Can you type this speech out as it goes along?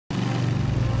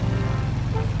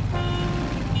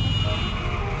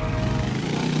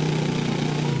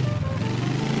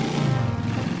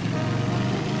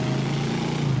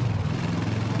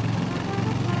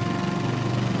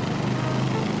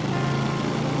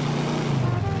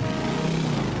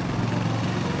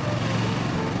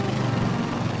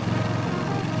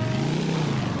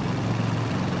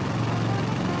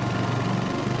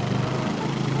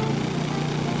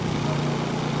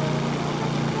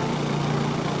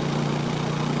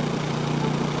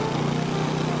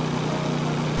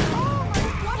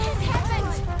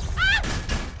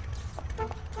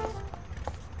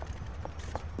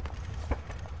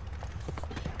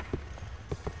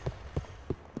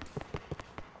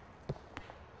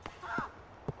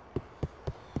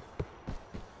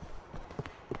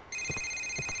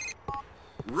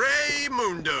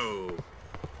Mundo.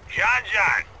 John.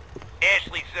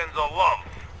 Ashley sends her love.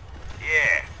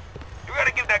 Yeah. You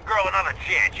gotta give that girl another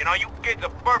chance, you know? You kids are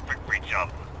perfect for each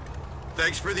other.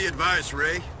 Thanks for the advice,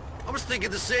 Ray. I was thinking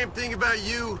the same thing about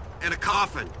you and a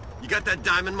coffin. You got that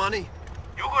diamond money?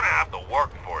 You're gonna have to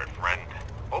work for it, friend.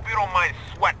 Hope you don't mind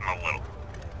sweating a little.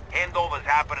 Handover's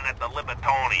happening at the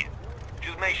Libertonian.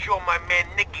 Just make sure my man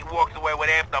Nicky walks away with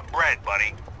half the bread,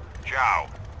 buddy. Ciao.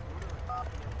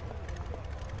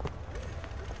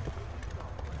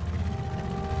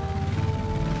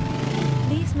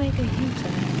 Please make a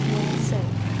U-turn when safe.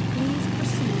 Please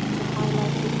proceed to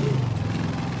highlighted route.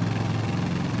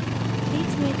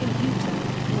 Please make a U-turn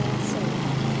when safe.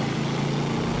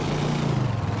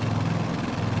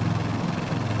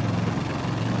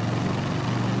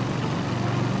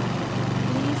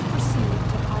 Please proceed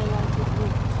to highlighted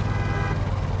route.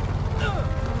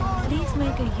 Please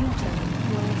make a U-turn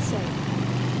when safe.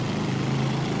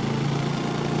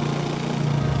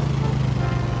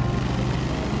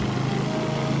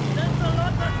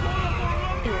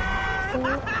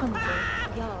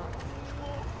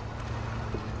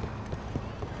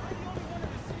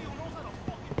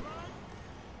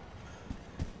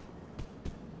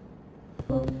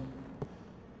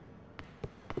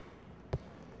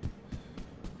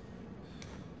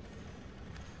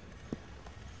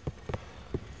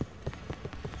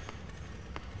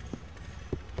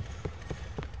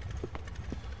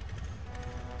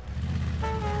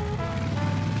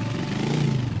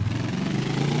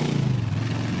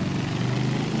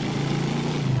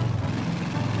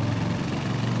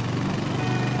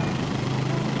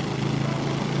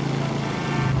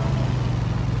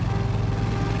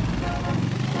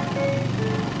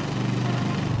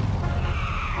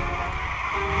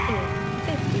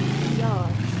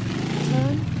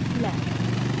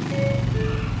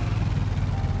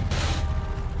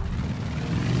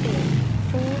 In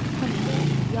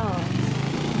 400 yards.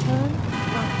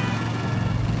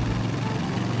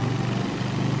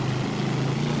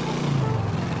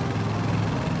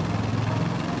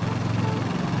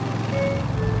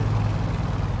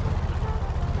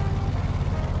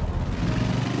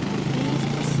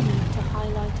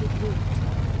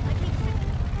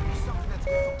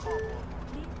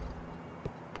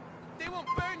 They won't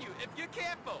burn you if you're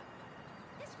careful.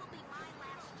 This will be my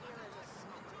last year as a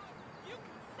smoker. You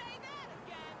can say that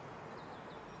again.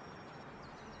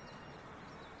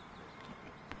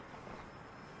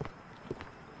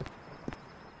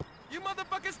 You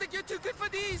motherfuckers think you're too good for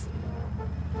these?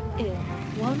 In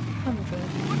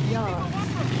 100 yards,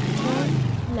 turn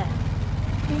left.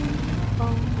 Bing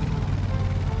bong.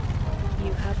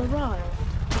 You have arrived.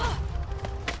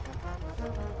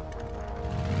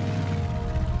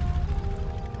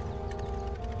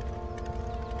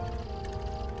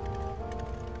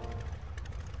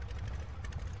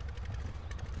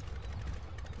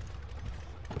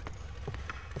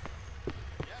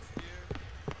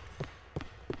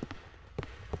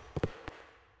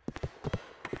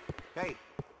 Hey.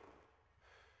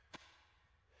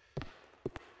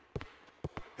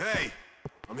 Hey,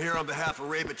 I'm here on behalf of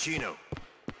Ray Pacino.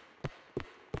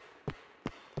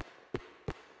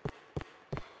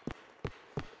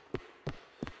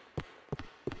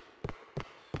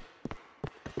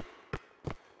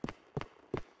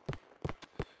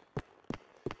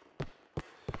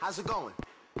 How's it going?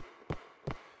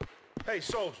 Hey,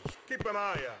 soldiers, keep an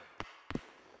eye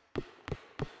out.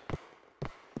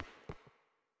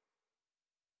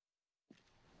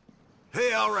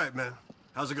 Hey, all right, man.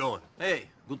 How's it going? Hey,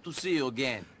 good to see you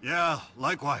again. Yeah,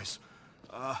 likewise.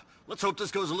 Let's hope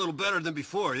this goes a little better than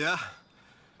before, yeah?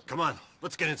 Come on,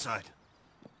 let's get inside.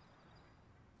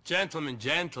 Gentlemen,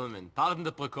 pardon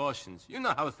the precautions. You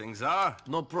know how things are.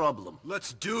 No problem.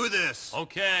 Let's do this!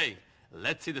 Okay,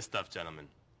 let's see the stuff, gentlemen.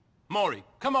 Maury,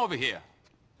 come over here.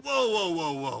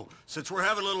 Whoa. Since we're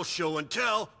having a little show and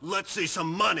tell, let's see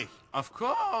some money. Of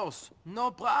course,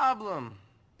 no problem.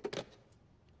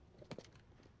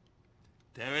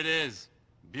 There it is.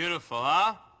 Beautiful,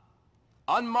 huh?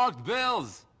 Unmarked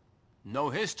bills. No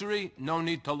history, no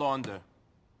need to launder.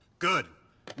 Good.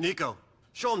 Nico,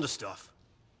 show him the stuff.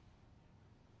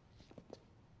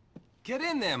 Get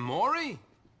in there, Maury.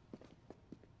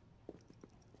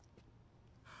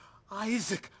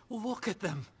 Isaac, look at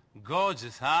them.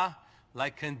 Gorgeous, huh?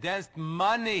 Like condensed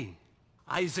money.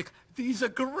 Isaac, these are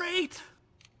great.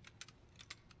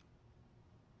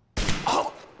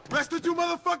 Oh! Rest of you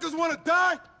motherfuckers wanna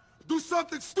die? Do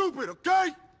something stupid, okay?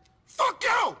 Fuck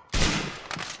you!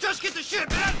 Just get the shit,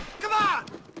 man! Come on!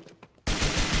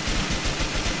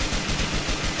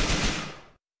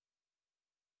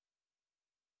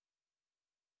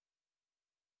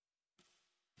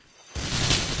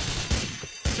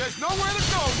 There's nowhere to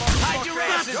go, motherfucker! Hide your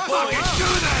asses, Just boys! fucking do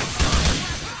this!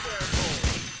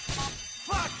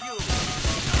 Fuck you!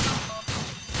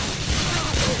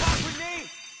 Fuck with me!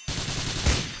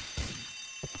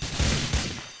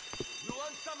 You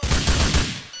want some of this?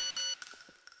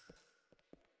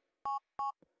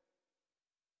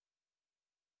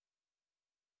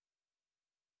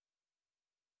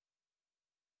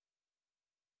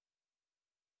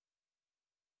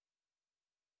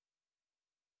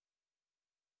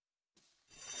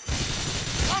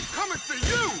 I'm coming for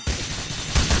you!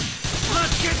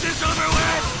 Let's get this over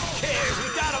with! Here, we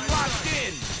got him locked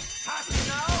in! Happy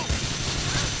now?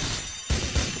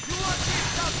 You want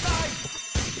this outside?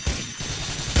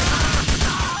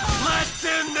 Let's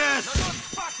end this! Don't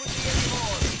fuck with me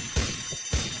anymore!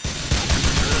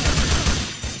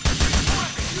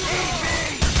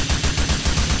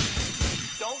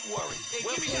 Don't worry. Hey,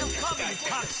 give me some cover, you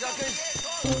cocksuckers!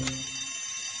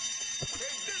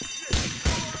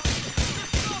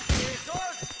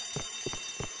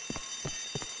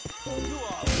 You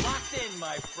are locked in,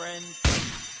 my friend.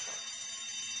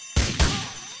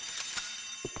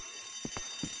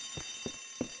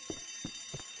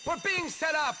 We're being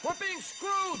set up! We're being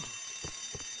screwed!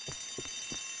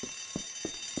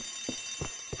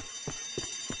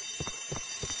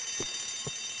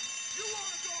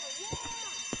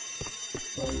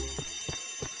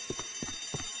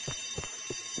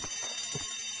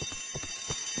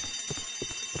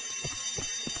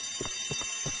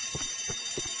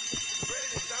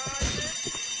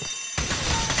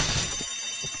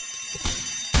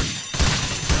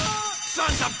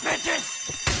 Sons of bitches!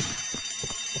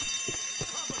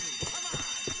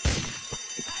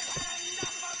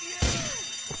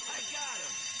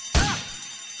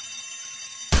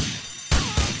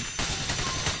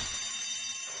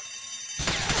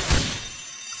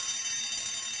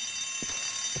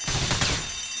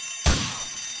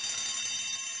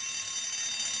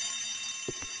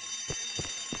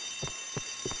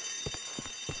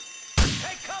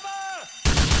 Hey, cover!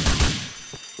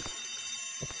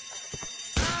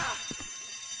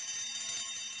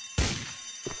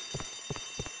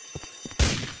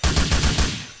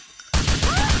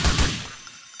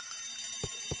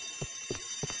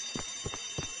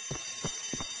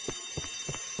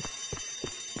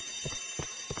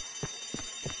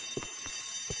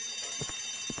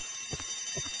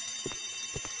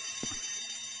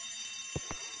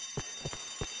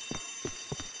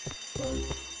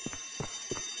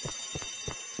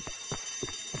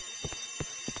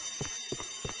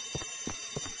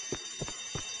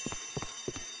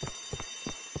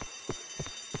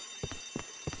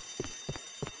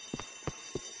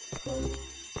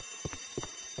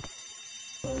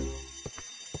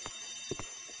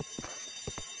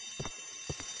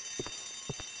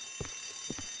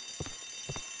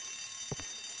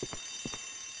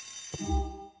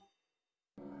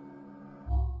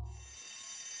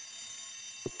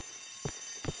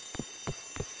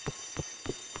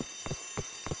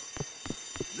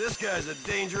 This guy's a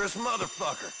dangerous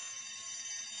motherfucker.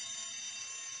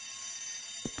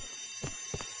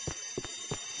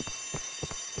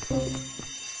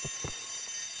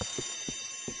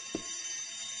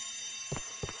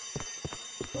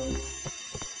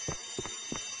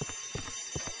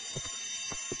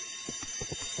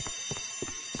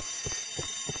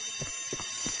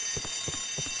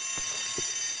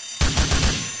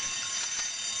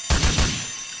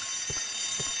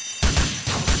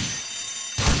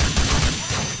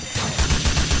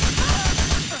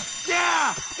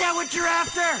 Yeah, what you're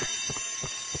after?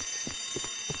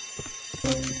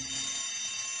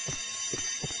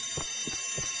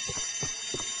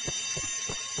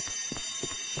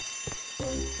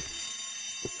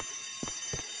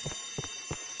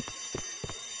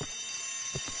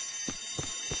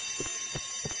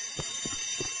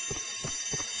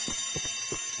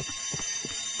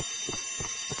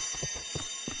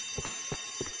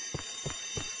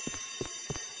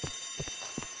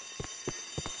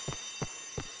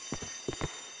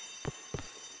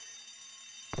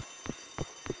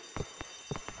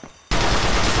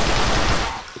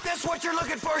 This what you're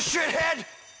looking for, shithead?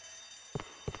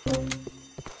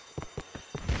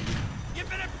 You've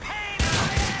been a pain in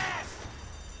my ass!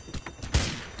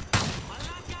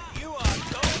 You are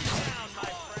going down, my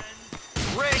friend.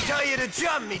 Ray tell you to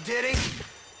jump me, did he?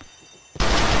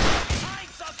 Find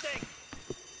something!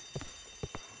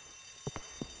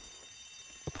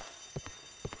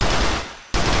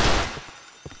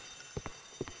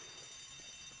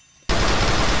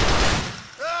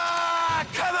 Ah,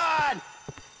 come on!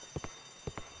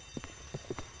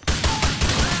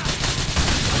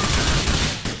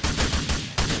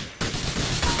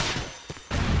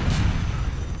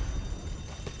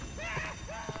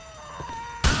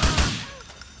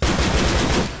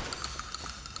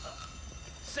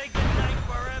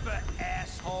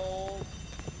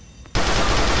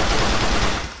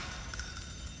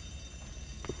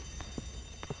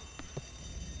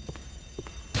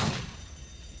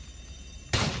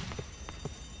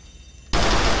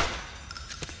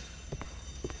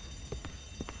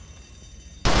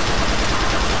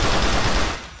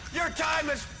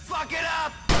 time is fucking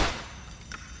up!